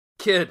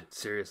Kid,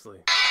 seriously.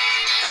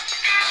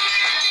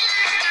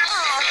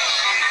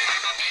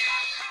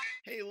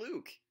 Hey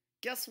Luke,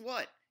 guess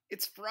what?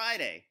 It's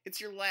Friday. It's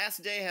your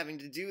last day having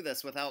to do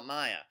this without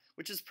Miah,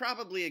 which is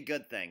probably a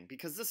good thing,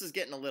 because this is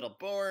getting a little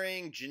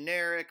boring,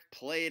 generic,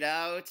 played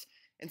out.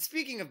 And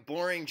speaking of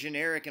boring,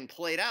 generic, and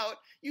played out,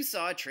 you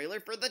saw a trailer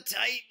for The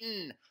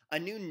Titan, a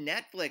new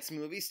Netflix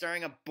movie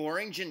starring a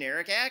boring,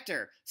 generic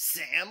actor,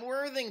 Sam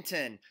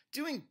Worthington,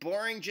 doing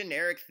boring,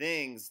 generic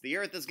things. The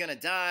Earth is gonna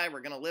die,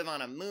 we're gonna live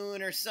on a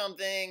moon or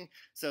something,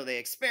 so they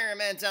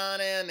experiment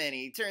on him, and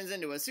he turns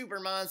into a super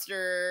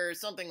monster, or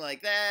something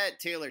like that.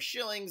 Taylor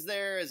Schilling's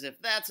there, as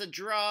if that's a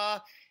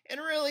draw. And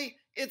really,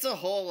 it's a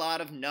whole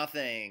lot of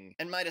nothing.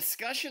 And my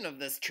discussion of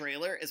this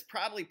trailer is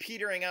probably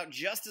petering out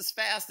just as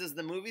fast as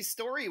the movie's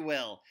story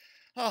will.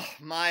 Oh,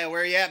 Miah,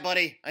 where you at,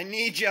 buddy? I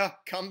need ya.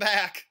 Come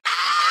back.